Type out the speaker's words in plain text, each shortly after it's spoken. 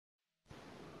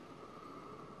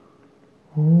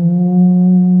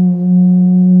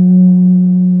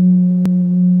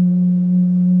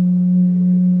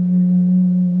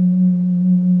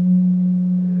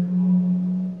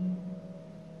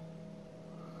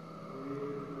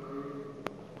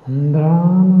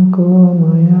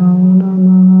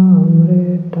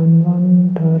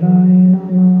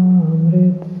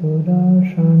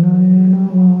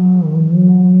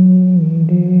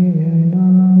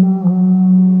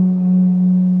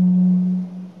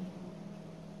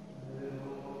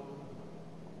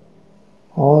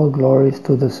All glories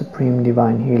to the Supreme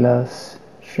Divine Healers,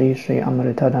 Shri Shri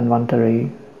Amrita Dhanvantari.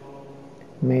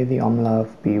 May the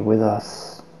OM.Love be with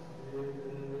us.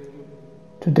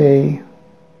 Today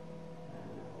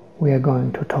we are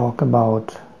going to talk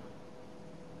about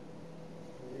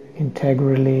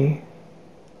integrally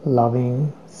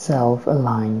loving,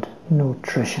 self-aligned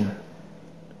nutrition.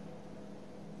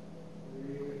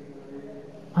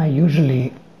 I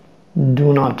usually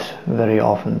do not very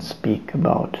often speak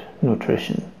about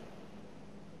nutrition,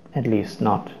 at least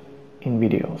not in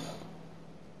videos.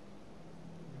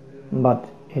 But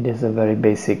it is a very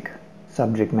basic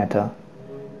subject matter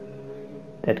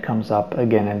that comes up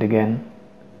again and again,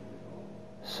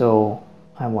 so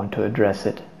I want to address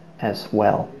it as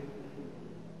well.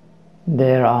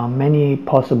 There are many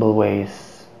possible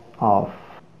ways of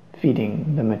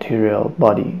feeding the material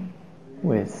body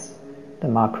with the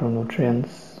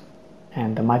macronutrients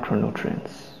and the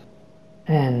micronutrients,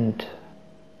 and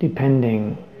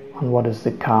depending on what is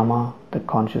the karma, the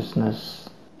consciousness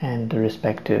and the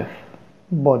respective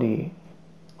body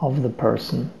of the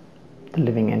person, the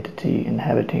living entity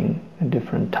inhabiting a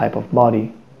different type of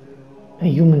body, a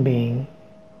human being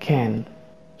can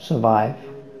survive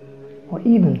or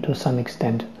even to some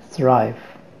extent thrive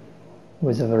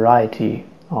with a variety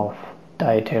of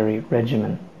dietary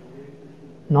regimen.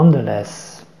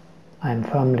 Nonetheless, I am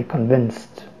firmly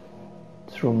convinced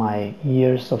through my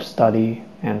years of study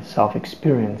and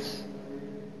self-experience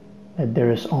that there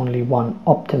is only one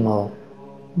optimal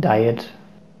diet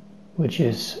which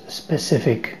is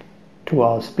specific to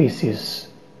our species,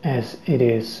 as it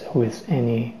is with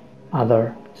any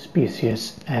other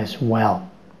species as well.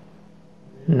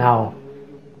 Now,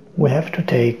 we have to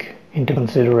take into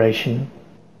consideration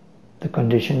the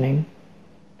conditioning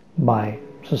by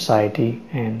society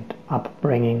and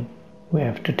upbringing. We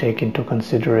have to take into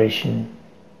consideration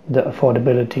the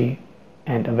affordability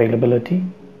and availability,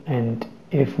 and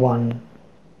if one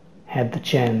had the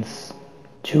chance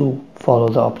to follow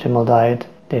the optimal diet,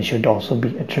 there should also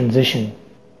be a transition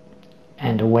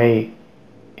and a way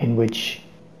in which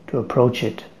to approach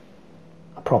it,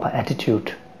 a proper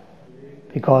attitude.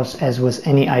 Because as with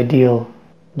any ideal,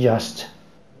 just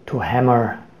to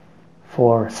hammer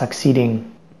for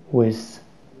succeeding with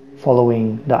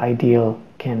following the ideal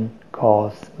can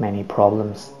cause many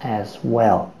problems as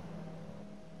well.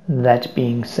 That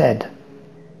being said,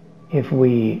 if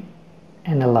we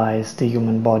analyze the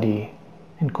human body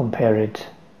and compare it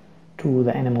to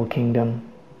the animal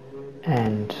kingdom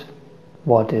and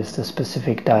what is the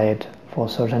specific diet for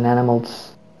certain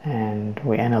animals, and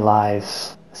we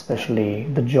analyze especially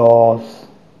the jaws,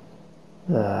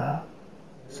 the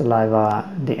saliva,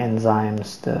 the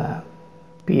enzymes, the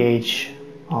pH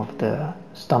of the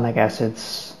stomach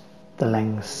acids, the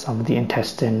length of the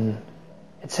intestine,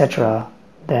 etc.,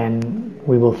 then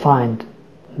we will find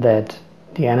that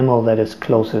the animal that is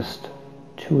closest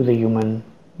to the human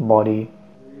body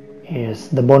is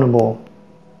the bonobo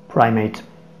primate,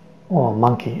 or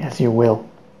monkey as you will.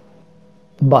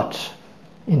 But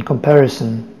in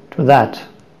comparison to that,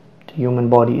 the human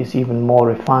body is even more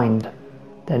refined.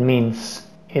 That means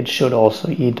it should also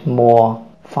eat more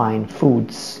fine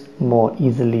foods, more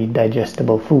easily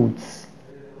digestible foods.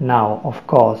 Now, of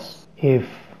course, if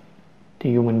the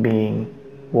human being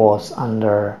was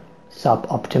under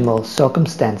suboptimal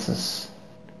circumstances,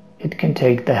 it can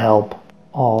take the help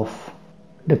of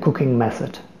the cooking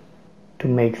method to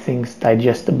make things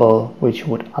digestible which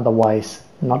would otherwise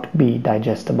not be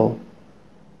digestible.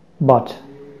 But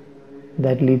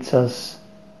that leads us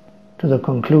to the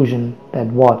conclusion that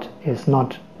what is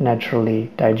not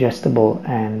naturally digestible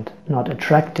and not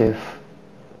attractive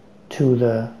to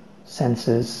the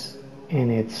senses in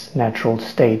its natural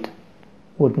state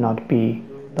would not be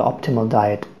the optimal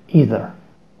diet either.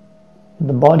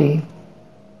 The body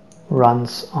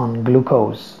runs on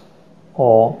glucose,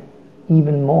 or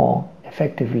even more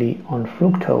effectively on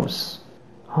fructose.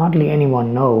 Hardly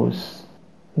anyone knows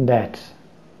that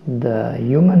the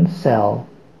human cell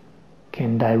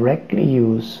can directly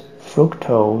use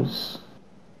fructose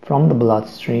from the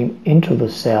bloodstream into the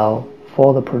cell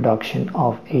for the production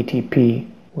of ATP,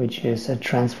 which is a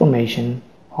transformation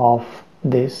of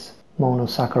this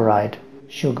monosaccharide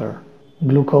sugar.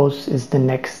 Glucose is the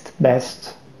next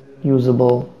best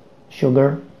usable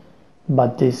sugar,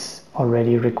 but this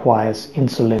already requires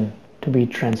insulin to be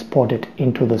transported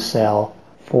into the cell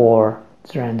for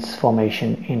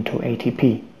transformation into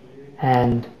ATP.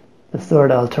 And the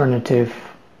third alternative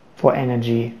for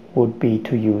energy would be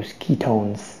to use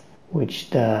ketones, which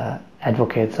the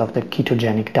advocates of the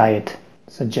ketogenic diet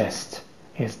suggest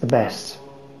is the best.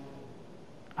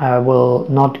 I will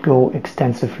not go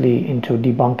extensively into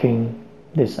debunking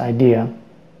this idea,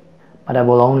 but I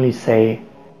will only say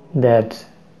that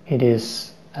it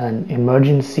is an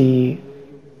emergency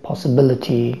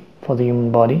possibility for the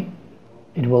human body.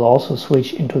 It will also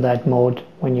switch into that mode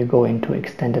when you go into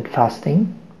extended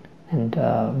fasting, and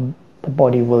the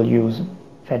body will use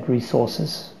fat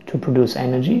resources to produce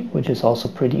energy, which is also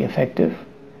pretty effective,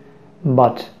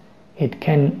 but it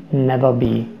can never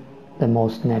be the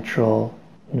most natural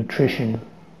nutrition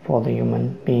for the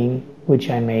human being, which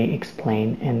I may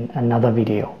explain in another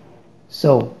video.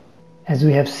 So, as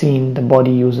we have seen, the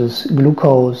body uses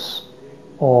glucose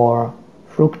or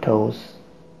fructose,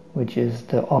 which is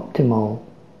the optimal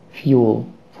fuel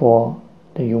for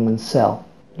the human cell.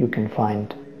 You can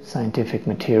find scientific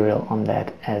material on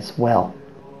that as well.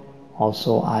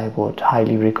 Also, I would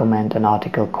highly recommend an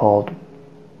article called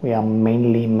 "We Are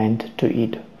Mainly Meant to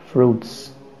Eat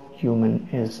Fruits. Human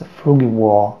is a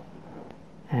Frugivore,"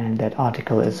 and that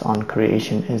article is on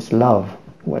Creation is Love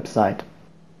website.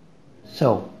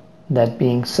 So, that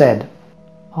being said,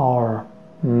 our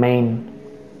main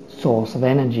source of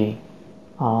energy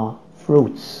are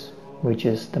fruits, which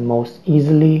is the most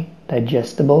easily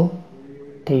digestible,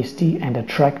 tasty and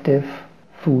attractive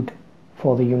food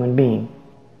for the human being.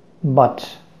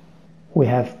 But we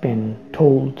have been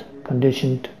told,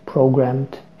 conditioned,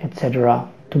 programmed, etc.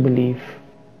 to believe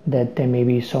that there may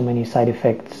be so many side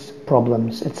effects,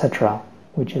 problems, etc.,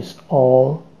 which is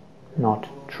all not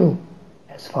true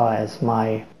as far as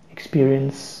my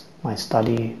experience, my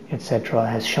study, etc.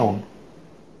 has shown.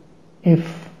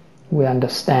 If we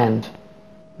understand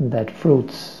that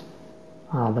fruits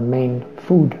are the main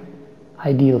food,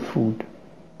 ideal food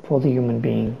for the human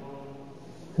being,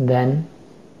 then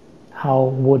how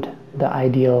would the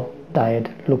ideal diet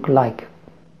look like?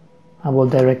 I will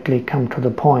directly come to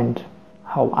the point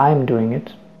how I'm doing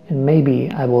it, and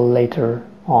maybe I will later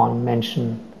on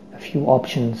mention a few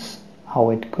options how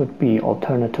it could be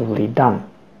alternatively done.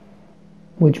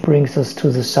 Which brings us to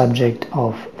the subject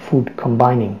of food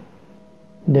combining.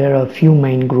 There are a few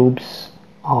main groups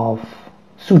of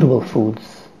suitable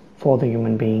foods for the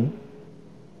human being,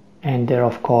 and there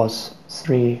are of course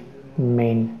 3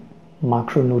 main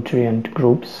macronutrient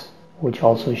groups which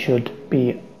also should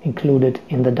be included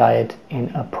in the diet in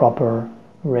a proper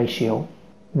ratio.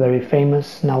 Very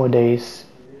famous nowadays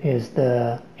is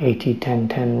the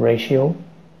 80-10-10 ratio,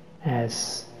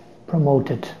 as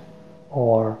promoted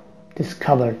or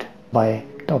discovered by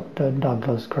Dr.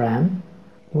 Douglas Graham,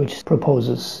 which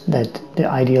proposes that the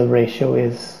ideal ratio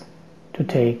is to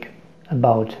take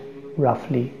about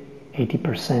roughly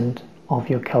 80% of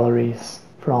your calories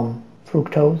from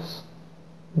fructose,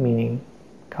 meaning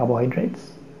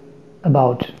carbohydrates,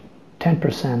 about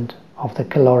 10% of the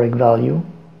caloric value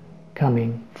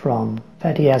coming from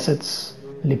fatty acids,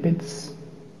 lipids,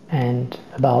 and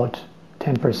about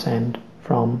 10%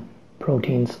 from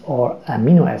proteins or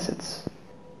amino acids.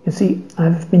 You see,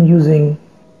 I've been using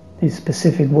these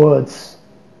specific words,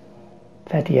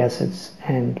 fatty acids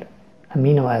and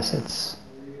amino acids,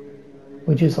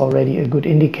 which is already a good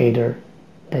indicator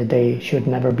that they should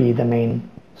never be the main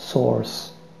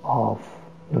source of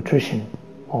nutrition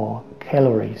or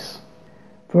calories.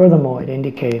 Furthermore, it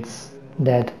indicates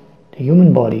that the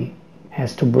human body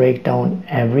has to break down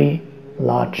every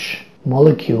large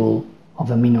molecule of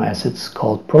amino acids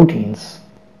called proteins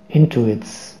into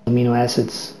its amino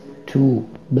acids to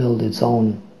build its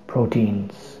own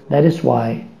proteins. That is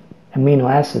why amino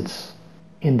acids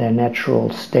in their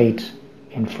natural state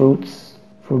in fruits,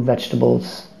 fruit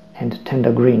vegetables and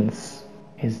tender greens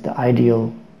is the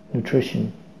ideal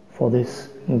nutrition for this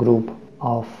group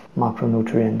of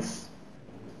macronutrients